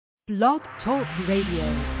Blog Talk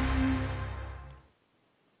Radio.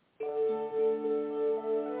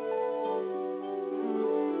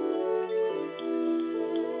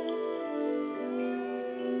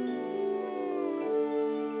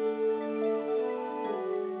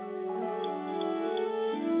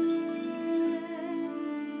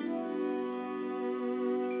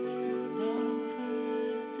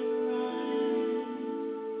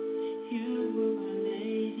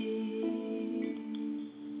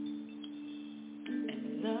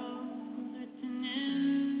 Love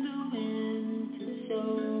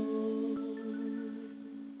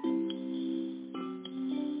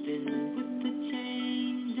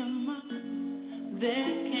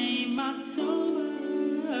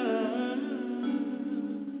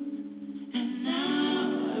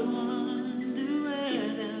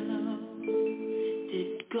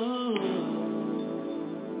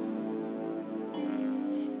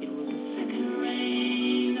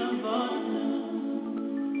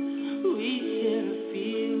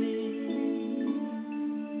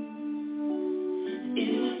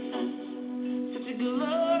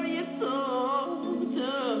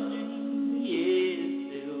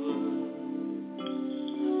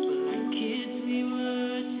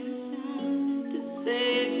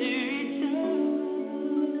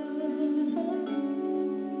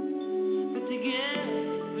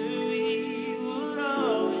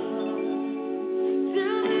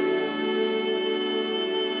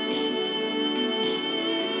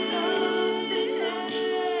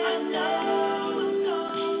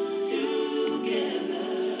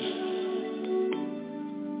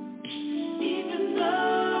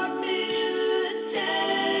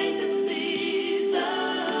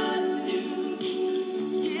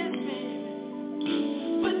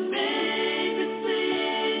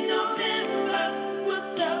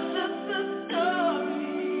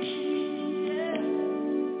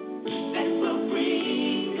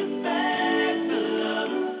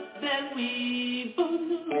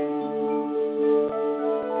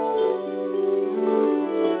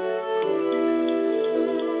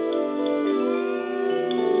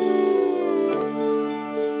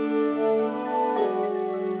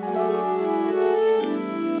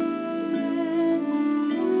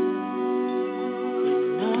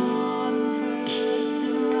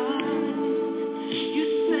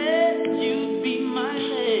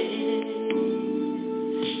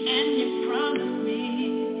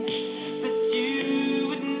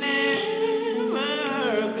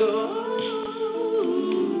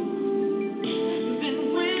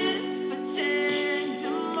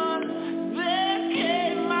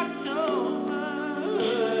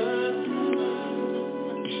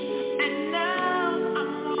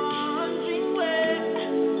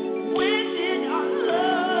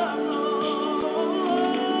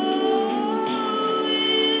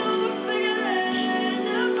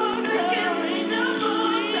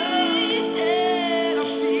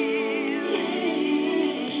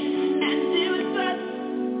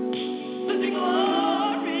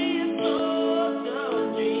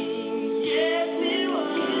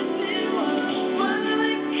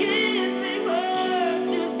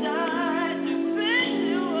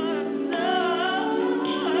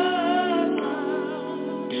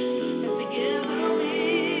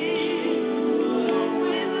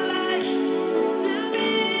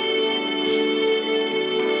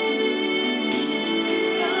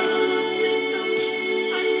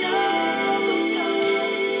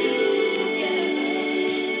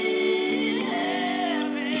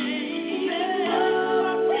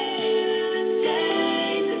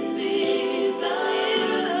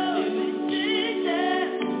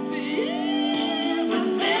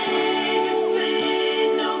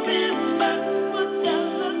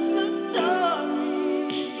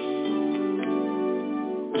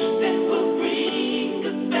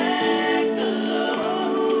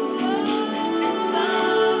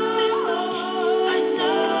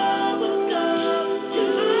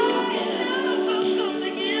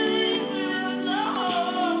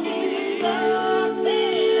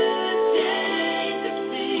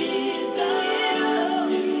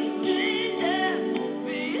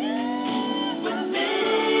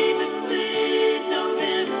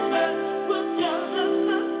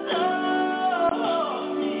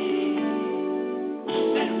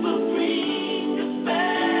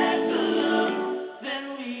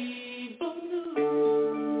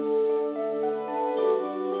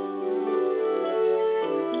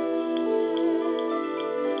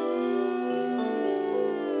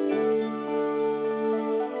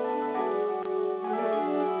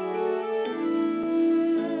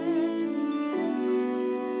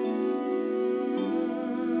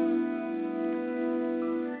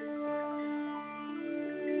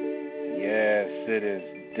it is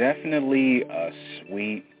definitely a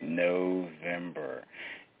sweet November.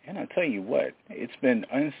 And I'll tell you what, it's been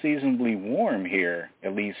unseasonably warm here,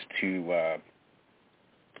 at least to,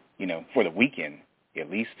 for the weekend, at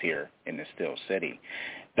least here in the Steel City.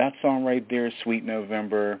 That song right there, Sweet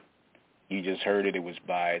November, you just heard it. It was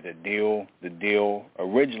by the Deele. The Deele,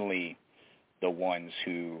 originally the ones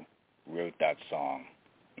who wrote that song.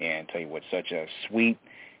 And I'll tell you what, such a sweet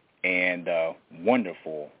and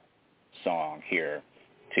wonderful song here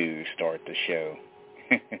to start the show.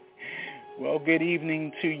 Well, good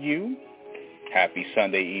evening to you. Happy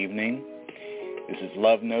Sunday evening. This is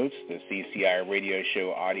Love Notes, the CCI radio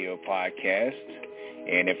show audio podcast.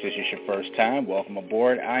 And if this is your first time, welcome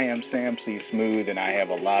aboard. I am Sam C. Smooth, and I have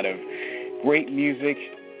a lot of great music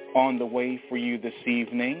on the way for you this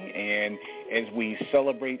evening. And as we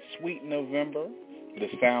celebrate Sweet November, the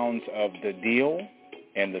sounds of the Deele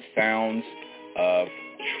and the sounds of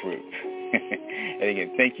truth. And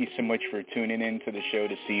again, thank you so much for tuning in to the show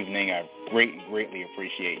this evening. I greatly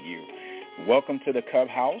appreciate you. Welcome to the Cub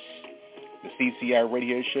House, the CCI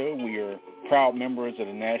radio show. We are proud members of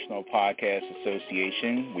the National Podcast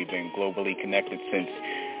Association. We've been globally connected since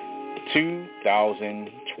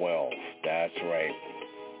 2012. That's right.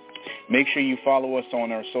 Make sure you follow us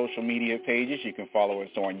on our social media pages. You can follow us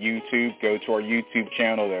on YouTube. Go to our YouTube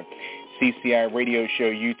channel, the CCI Radio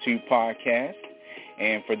Show YouTube podcast.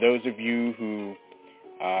 And for those of you who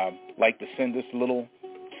like to send us a little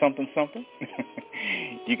something,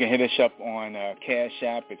 you can hit us up on Cash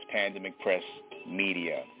App. It's Pandemic Press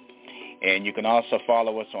Media. And you can also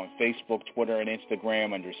follow us on Facebook, Twitter, and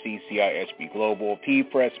Instagram under CCI SB Global, P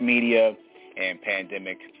Press Media, and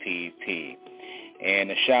Pandemic PP.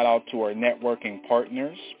 And a shout-out to our networking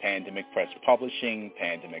partners, Pandemic Press Publishing,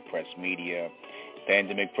 Pandemic Press Media,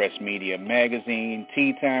 Pandemic Press Media Magazine,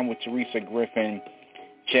 Tea Time with Teresa Griffin,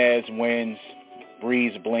 Jazz Wins,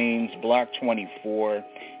 Breeze Bleens, Block 24,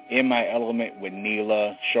 In My Element with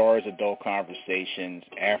Neela, Shar's Adult Conversations,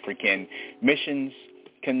 African Missions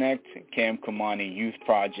Connect, Cam Kamani Youth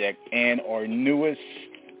Project, and our newest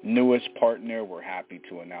partner, we're happy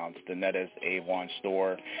to announce, Danetta's Avon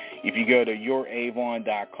Store. If you go to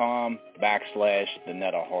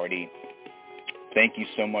youravon.com/Danetta Hardy, thank you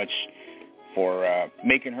so much for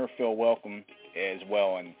making her feel welcome as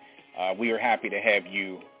well, and we are happy to have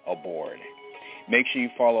you aboard. Make sure you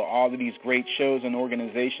follow all of these great shows and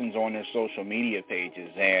organizations on their social media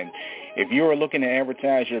pages, and if you are looking to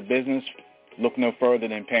advertise your business, look no further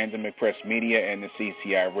than Pandemic Press Media and the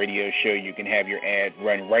CCI Radio Show. You can have your ad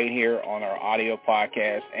run right here on our audio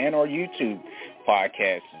podcast and our YouTube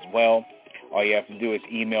podcast as well. All you have to do is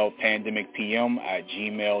email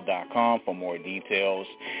pandemicpm@gmail.com for more details.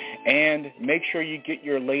 And make sure you get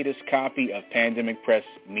your latest copy of Pandemic Press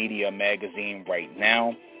Media Magazine right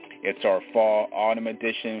now. It's our fall-autumn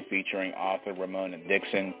edition featuring author Ramona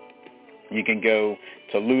Dixon. You can go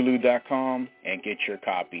to lulu.com and get your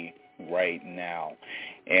copy right now.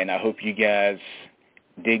 And I hope you guys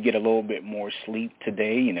did get a little bit more sleep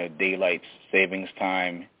today. Daylight savings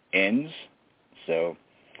time ends. So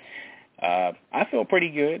I feel pretty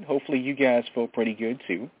good. Hopefully you guys feel pretty good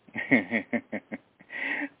too.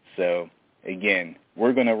 So again,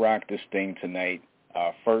 we're going to rock this thing tonight.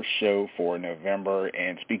 First show for November.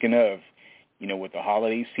 And speaking of, with the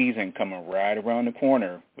holiday season coming right around the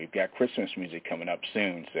corner, we've got Christmas music coming up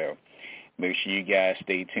soon. So make sure you guys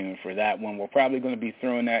stay tuned for that one. We're probably going to be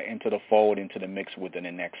throwing that into the fold, into the mix within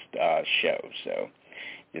the next show. So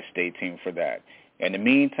just stay tuned for that. In the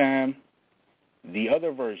meantime, the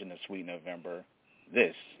other version of Sweet November,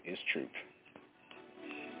 this is Truth.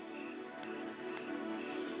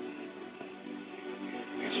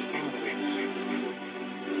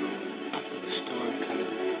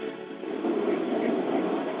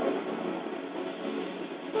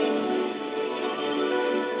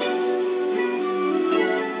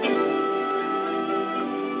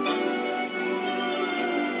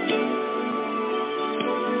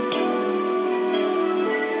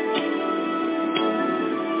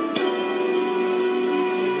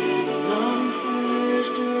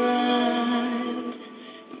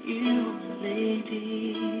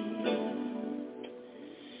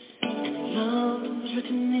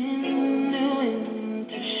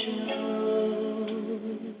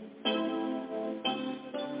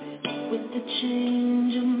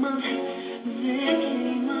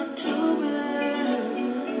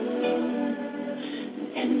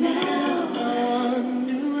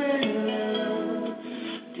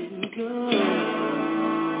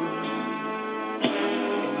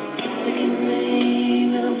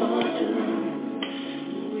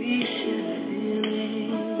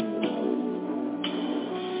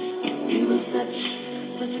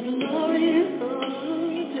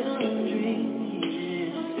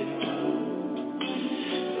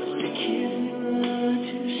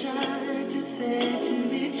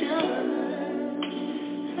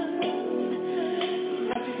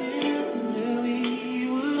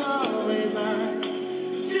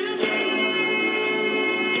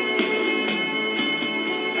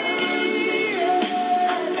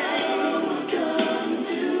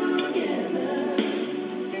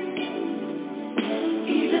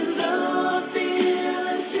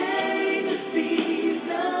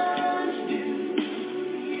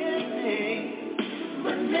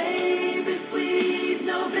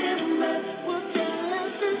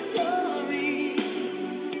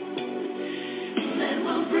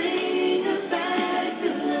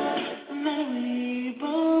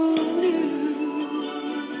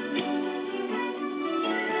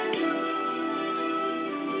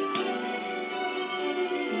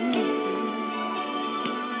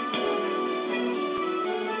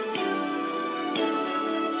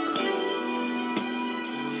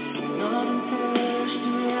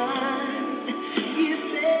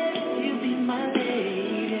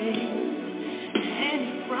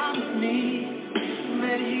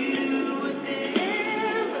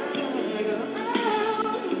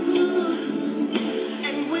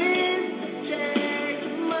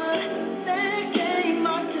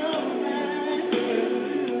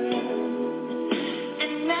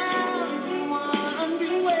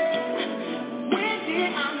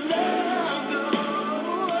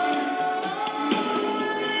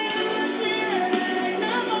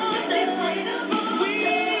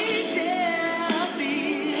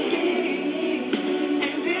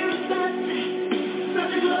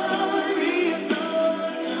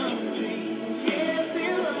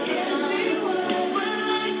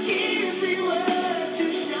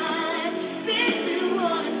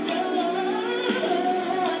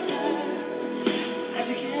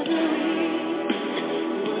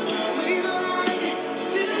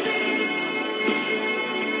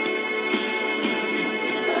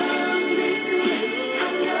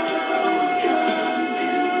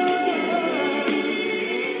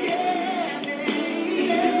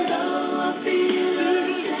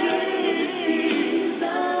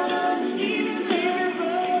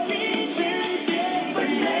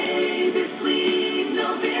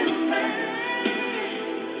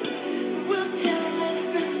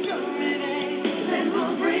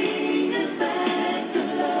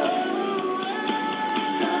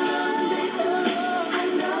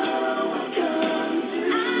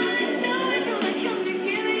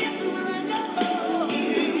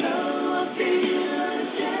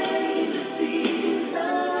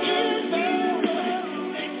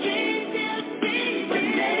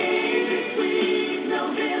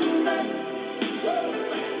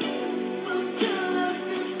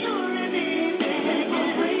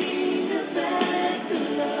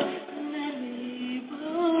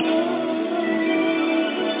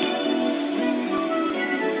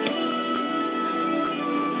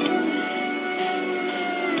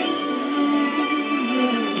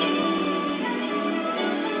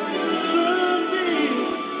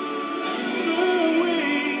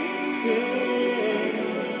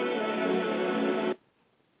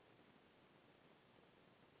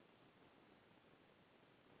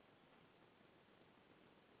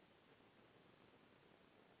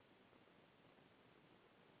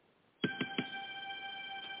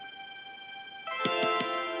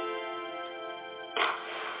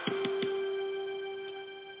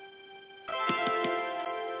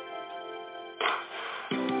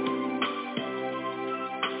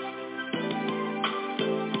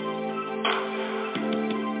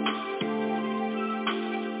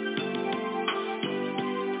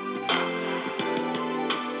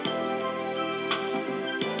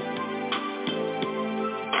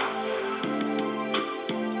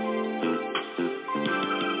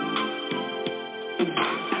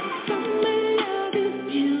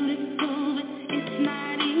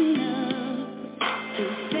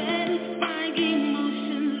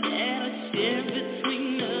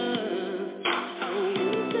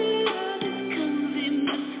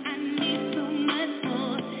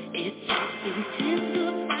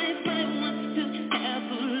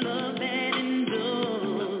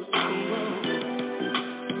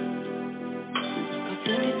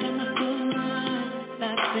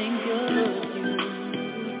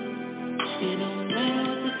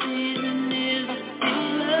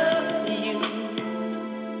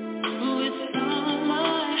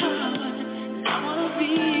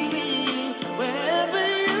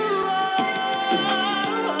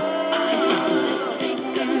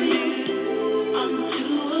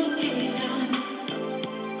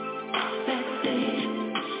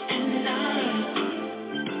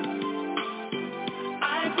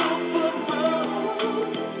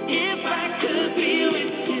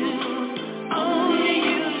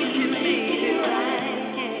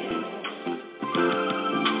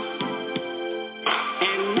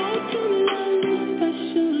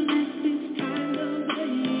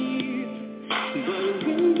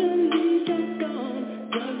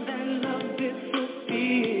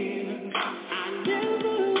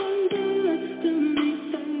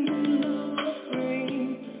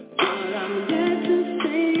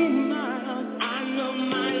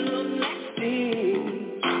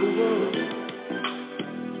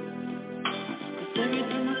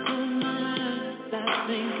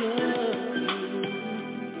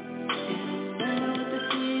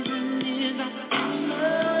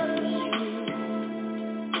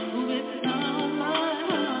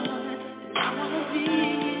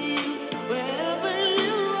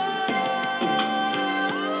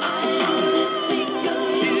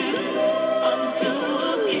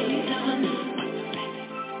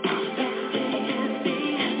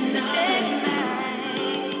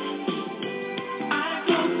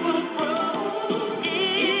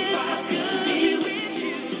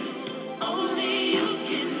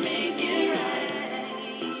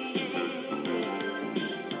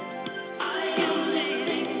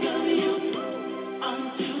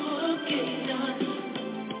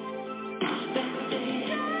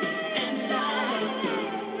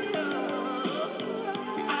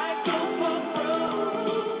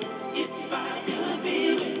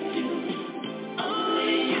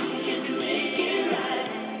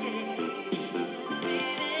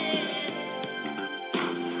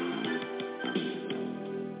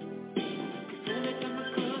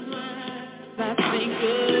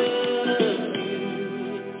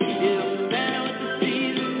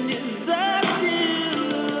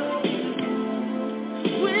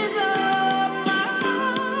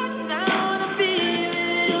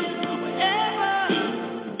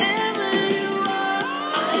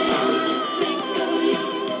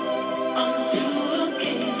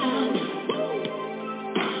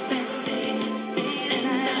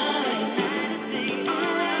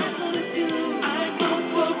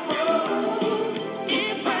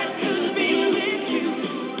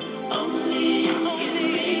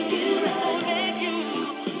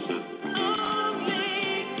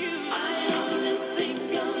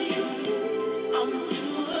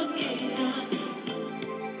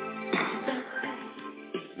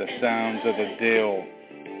 sounds of the Deele,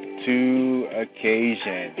 Two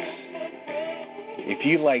Occasions. If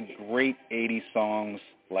you like great 80s songs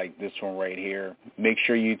like this one right here, make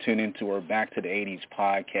sure you tune into our Back to the 80s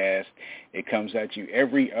podcast. It comes at you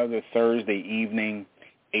every other Thursday evening,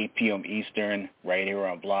 8 p.m. Eastern, right here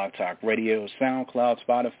on Blog Talk Radio, SoundCloud,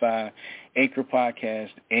 Spotify, Anchor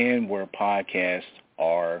Podcast, and where podcasts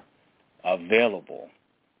are available.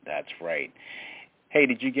 That's right. Hey,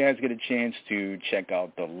 did you guys get a chance to check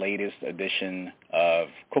out the latest edition of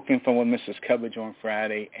Cooking Fun with Mrs. Cubbage on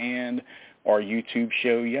Friday and our YouTube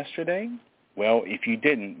show yesterday? Well, if you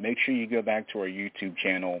didn't, make sure you go back to our YouTube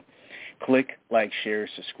channel. Click, like, share,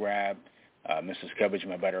 subscribe. Mrs. Cubbage,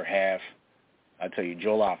 my better half. I tell you,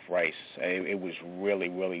 jollof rice. It was really,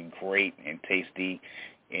 really great and tasty,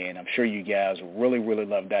 and I'm sure you guys really, really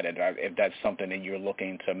love that if that's something that you're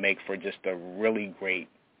looking to make for just a really great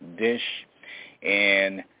dish.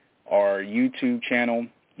 And our YouTube channel,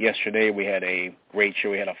 yesterday we had a great show.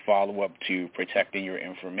 We had a follow-up to protecting your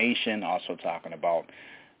information, also talking about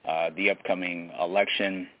the upcoming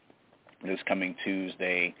election this coming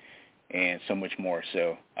Tuesday and so much more.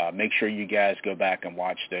 So make sure you guys go back and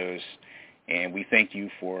watch those. And we thank you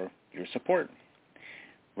for your support.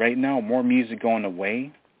 Right now, more music on the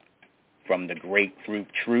way from the Grapefruit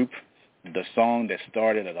Troop, the song that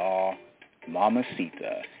started it all,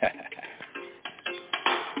 Mamacita.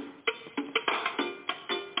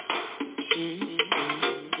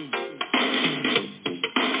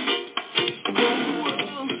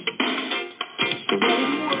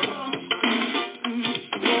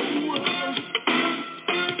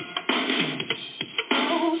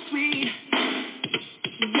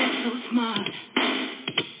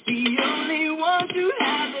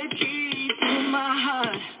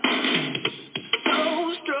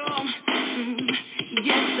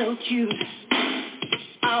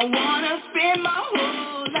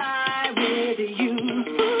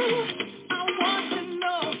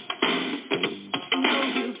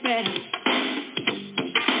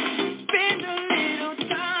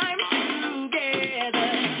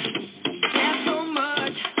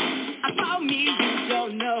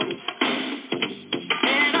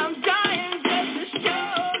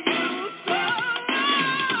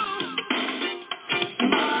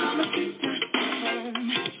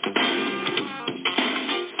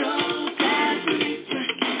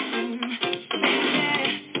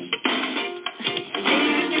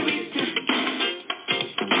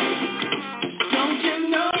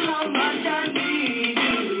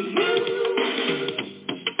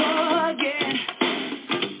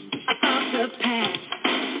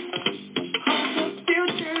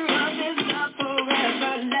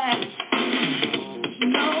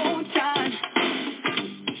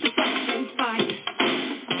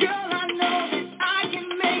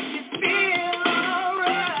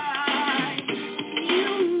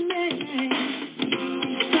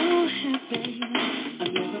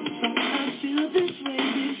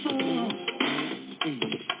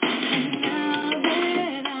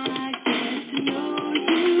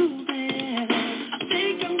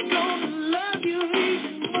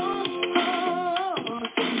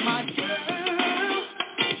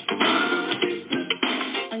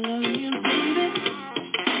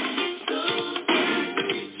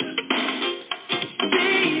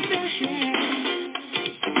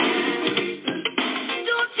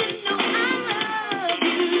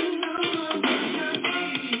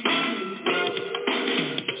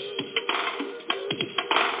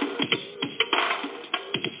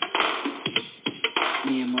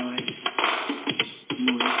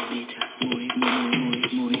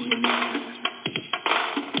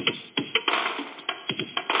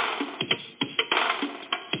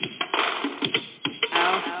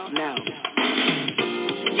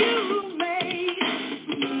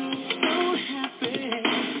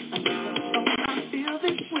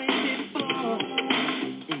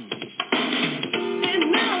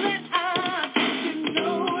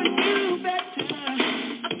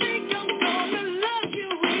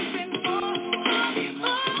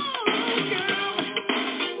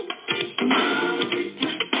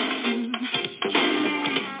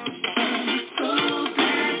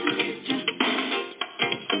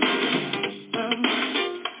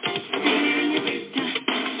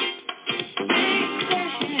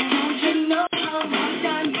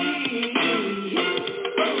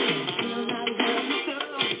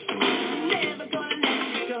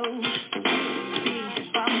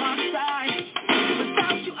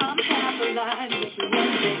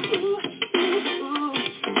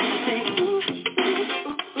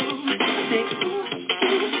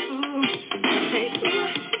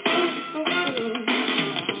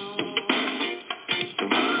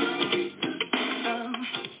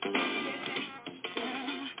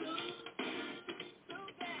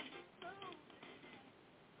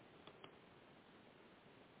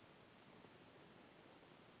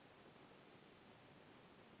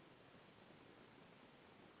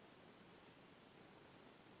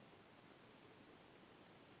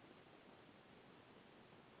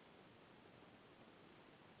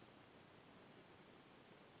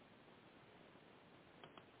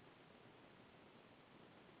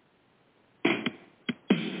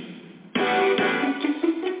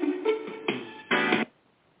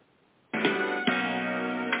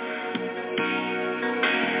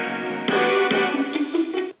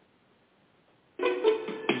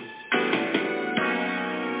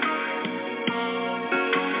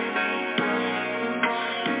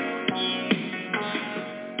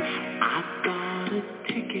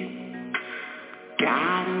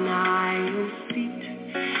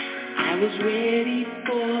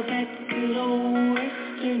 slow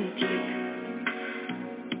western click.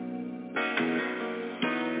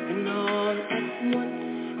 And all at once,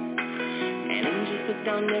 an angel sat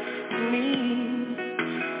down next to me.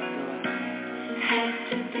 So I had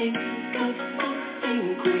to think of something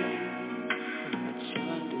quick. What shall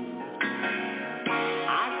I do?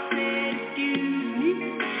 I said, excuse me,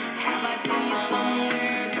 have I seen you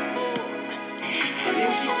somewhere before? And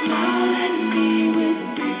then she smiled at me with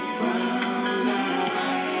big brown eyes.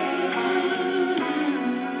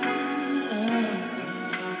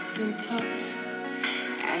 And talked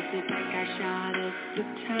as if like I shot up the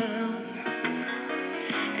town.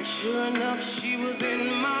 And sure enough, she was in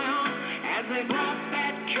my arms as they brought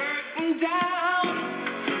that curtain down.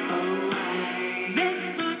 Oh, I met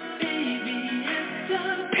my baby at the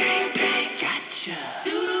baby gotcha.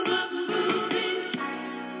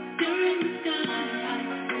 During the skylight,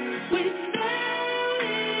 we fell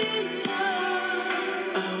in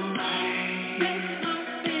love. Oh, I met my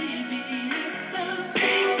baby at the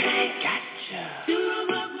baby gotcha.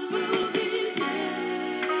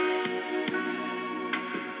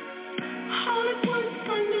 All at once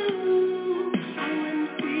I knew I wouldn't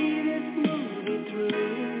see this movie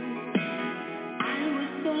through. I was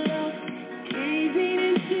so lost, gazing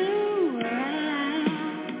into her eyes.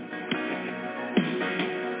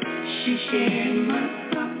 She shared my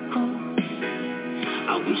popcorn,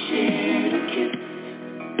 we shared a kiss,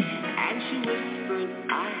 and she whispered,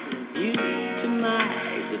 I love you, to my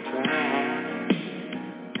surprise.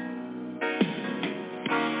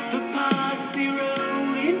 The posse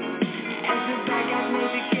rode in as the bad guys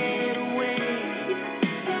made to get away.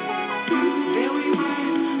 There we were,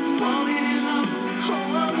 falling in love. Oh,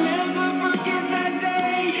 I'll never forget that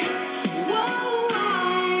day. Whoa, I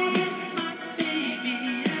met my baby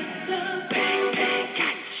at the baby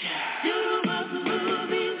gotcha.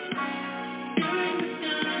 Movies during the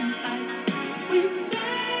sunlight, we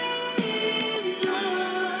fell in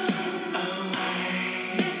love. Oh, I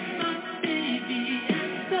met my baby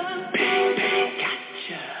at the baby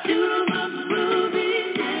gotcha.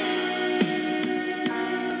 Movies,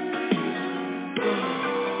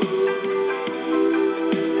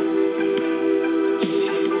 She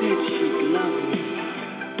said she'd love me.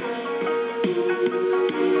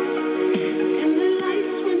 And the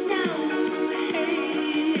lights went down. Hey.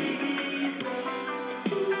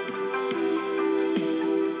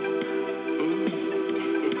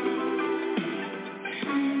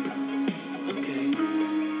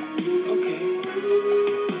 Okay.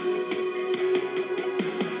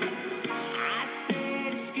 I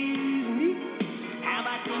said, excuse me, have I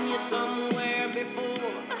seen you somewhere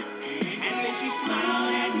before? And then she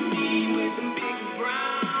smiled at me with some big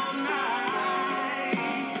brown eyes.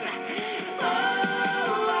 Oh,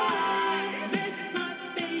 I met my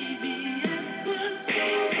baby at the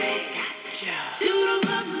baby gotcha.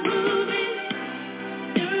 Movies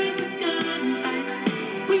during the gunfight,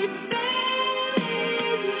 we fell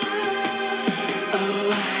in love.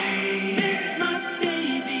 Oh, I met my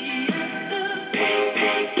baby at the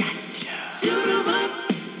baby gotcha.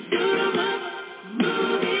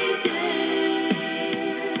 Movies, yeah.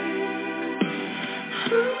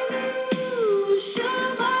 Ooh, shoot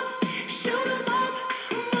 'em up,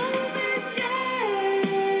 movies, yeah.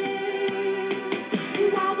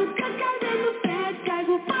 While the good guys and the bad guys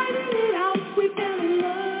were fighting it out, we fell in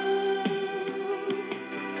love.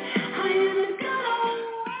 I am the good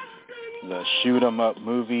old The Shoot 'em Up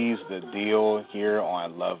movies, the Deele here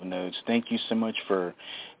on Love Notes. Thank you so much for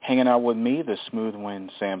hanging out with me, the Smooth One,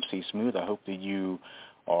 Sam C. Smooth. I hope that you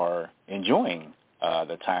are enjoying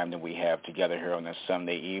the time that we have together here on this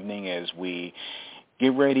Sunday evening as we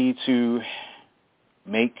get ready to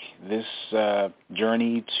make this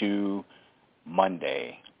journey to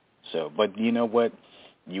Monday. So, but you know what?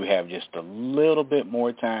 You have just a little bit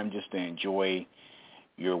more time just to enjoy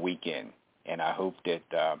your weekend. And I hope that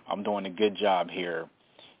I'm doing a good job here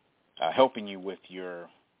helping you with your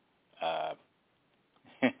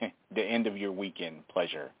the end of your weekend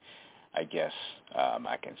pleasure, I guess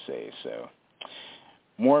I can say. So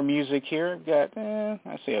more music here. Got,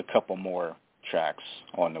 I say a couple more tracks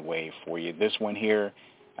on the way for you. This one here,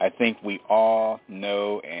 I think we all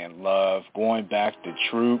know and love. Going back to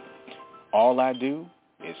Troop, All I Do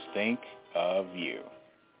Is Think of You.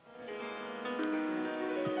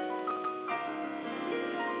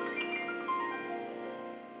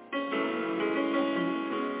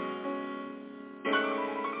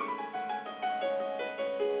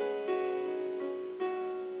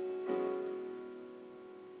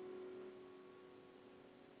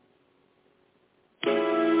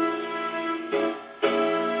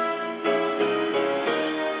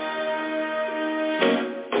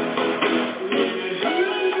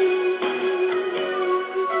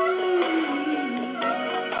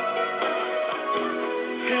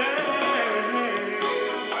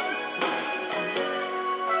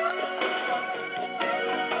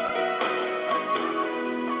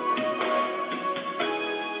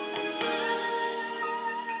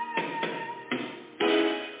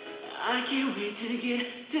 wait to get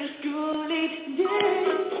to school each day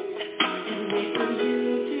and wait for you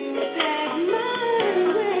to pass my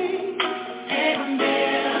way. And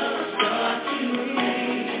bells start to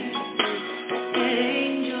ring, and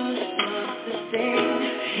angels start to sing.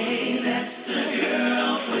 Hey, that's the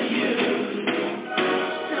girl for you.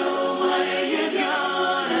 So what are you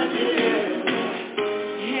gonna do?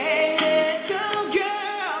 Hey, little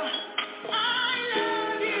girl, I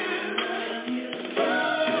love you. All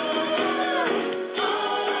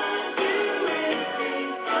I do is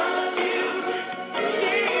think of you.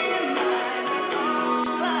 Day and night, all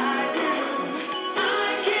I do. I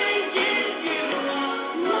can't give you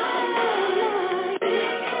all my life.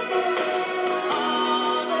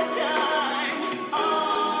 All the time,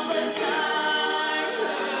 all the time.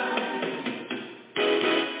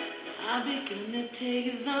 I've begun to take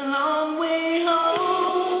the long way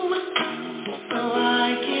home, so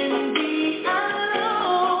I can be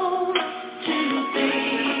alone to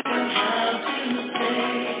think of how to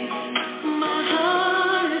say my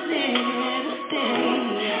heart is there to stay.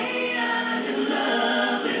 I'm in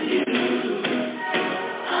love with you.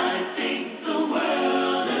 I think the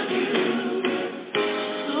world of you.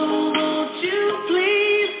 So won't you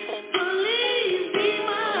please, please be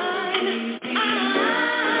mine?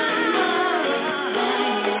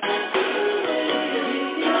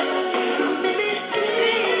 Baby,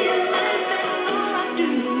 realize that's all I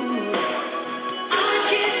do. I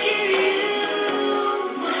can't give you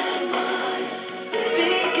my mind.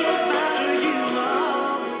 Think about you all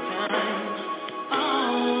the time,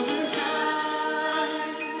 all the time.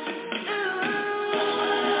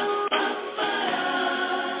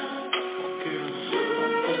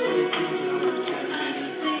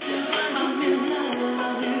 I'm in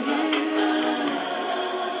love with you.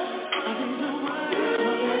 I think the world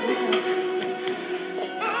of you.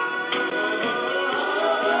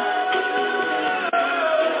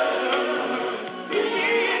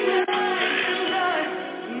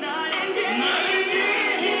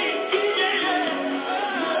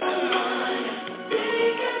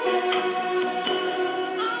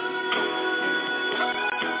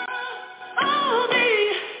 Oh, baby,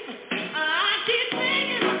 I keep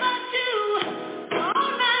thinking about you all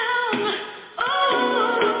now. Oh,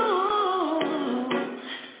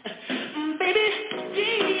 baby,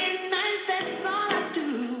 day and night, that's all I do.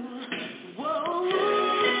 Whoa,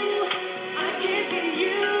 I can't get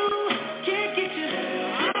you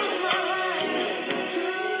out of my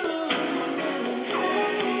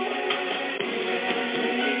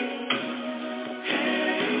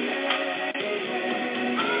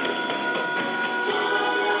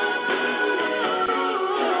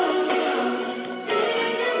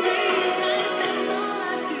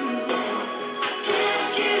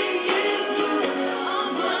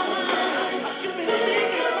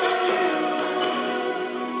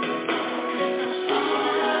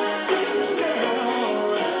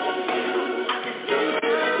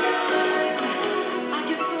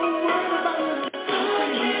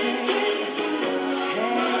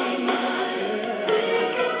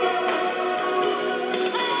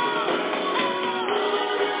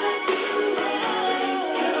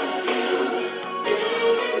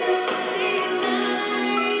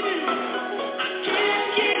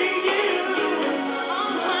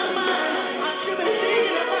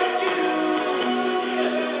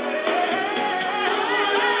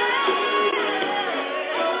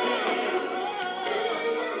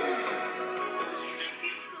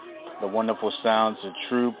The wonderful sounds of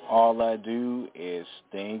Troop. All I do is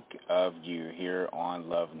think of you here on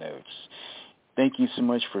Love Notes. Thank you so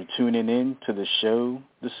much for tuning in to the show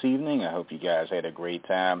this evening. I hope you guys had a great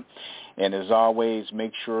time. And as always,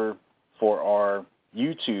 make sure for our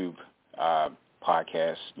YouTube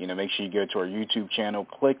podcast, make sure you go to our YouTube channel,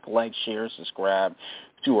 click like, share, subscribe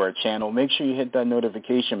to our channel. Make sure you hit that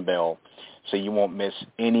notification bell so you won't miss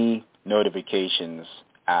any notifications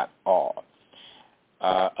at all.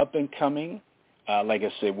 Up and coming, like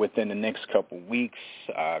I said, within the next couple weeks,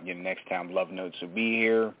 next time Love Notes will be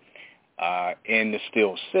here in the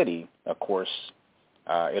Steel City, of course.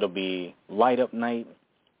 It'll be Light Up Night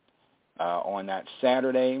on that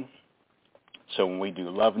Saturday. So when we do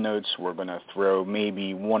Love Notes, we're going to throw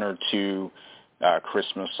maybe one or two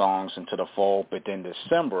Christmas songs into the fold. But then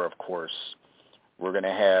December, of course, we're going to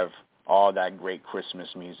have all that great Christmas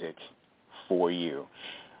music for you.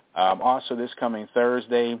 Also, this coming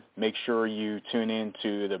Thursday, make sure you tune in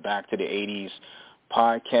to the Back to the 80s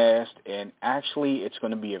podcast. And actually, it's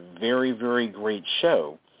going to be a very, very great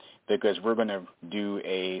show because we're going to do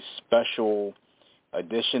a special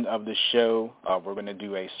edition of the show. We're going to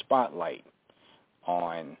do a spotlight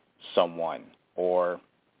on someone or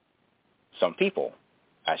some people,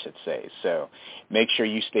 I should say. So make sure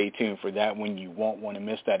you stay tuned for that one. You won't want to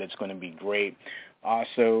miss that. It's going to be great.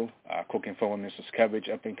 Also, Quick Info with Mrs. Coverage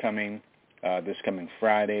up and coming this coming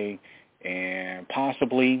Friday, and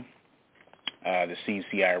possibly the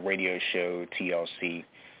CCI radio show, TLC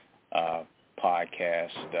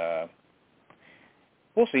podcast.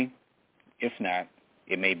 We'll see. If not,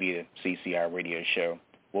 it may be a CCI radio show.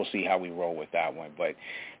 We'll see how we roll with that one. But,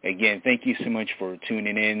 again, thank you so much for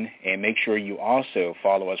tuning in. And make sure you also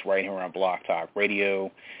follow us right here on Blog Talk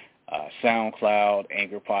Radio, SoundCloud,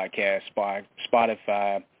 Anchor Podcast,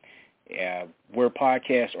 Spotify. Where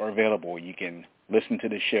podcasts are available, you can listen to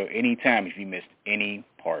the show anytime if you missed any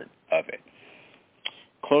part of it.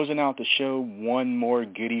 Closing out the show, one more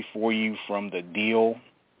goodie for you from the Deele.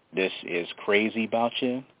 This is Crazy About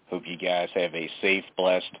You. Hope you guys have a safe,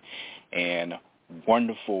 blessed, and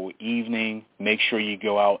wonderful evening. Make sure you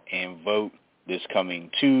go out and vote this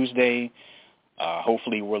coming Tuesday.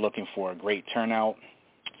 Hopefully we're looking for a great turnout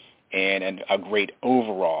and a great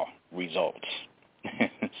overall result.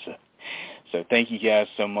 So thank you guys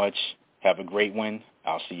so much. Have a great one.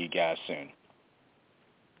 I'll see you guys soon.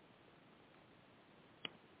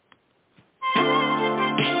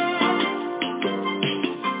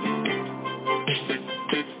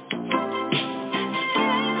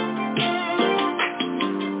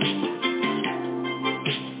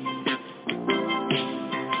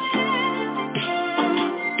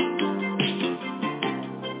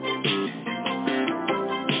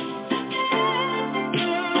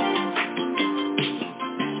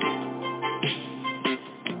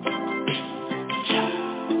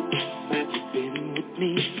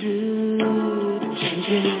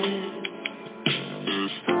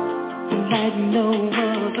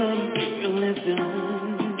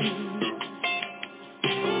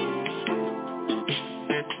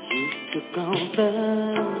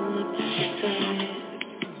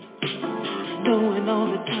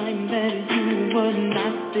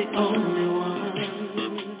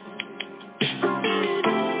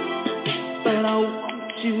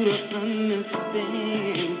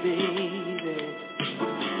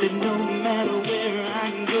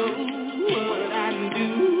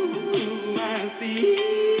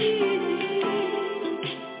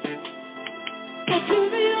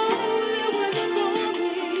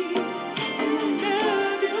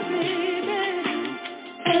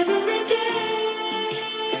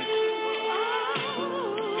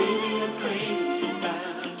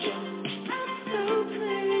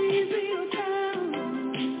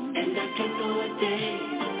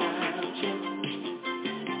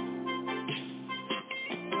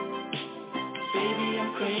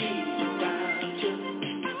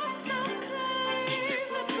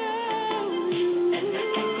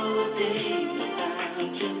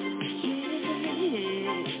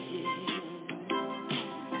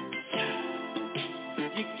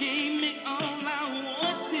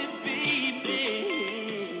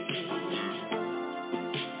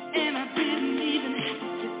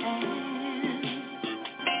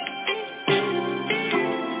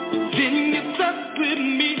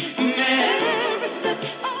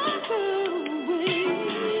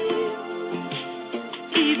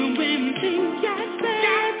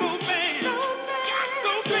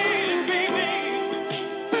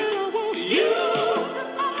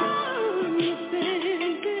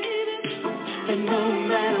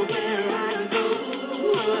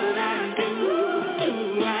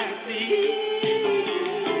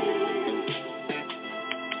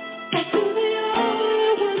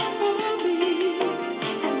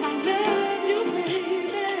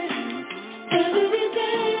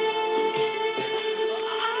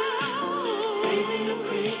 Baby,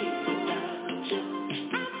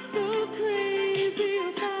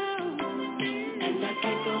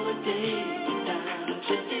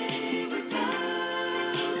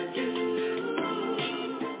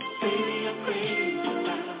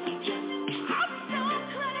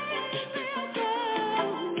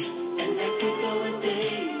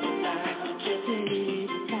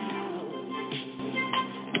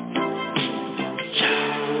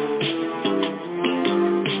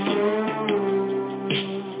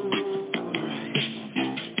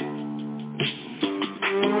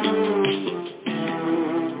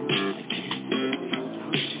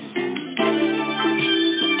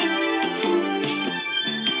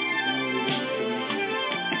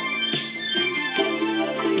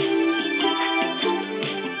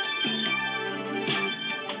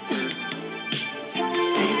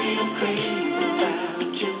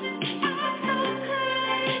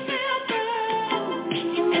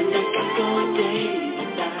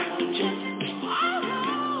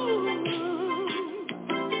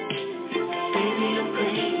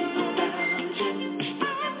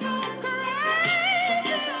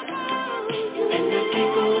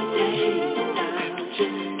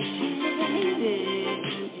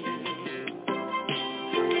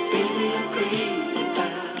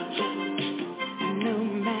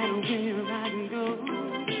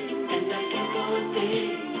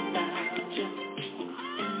 day.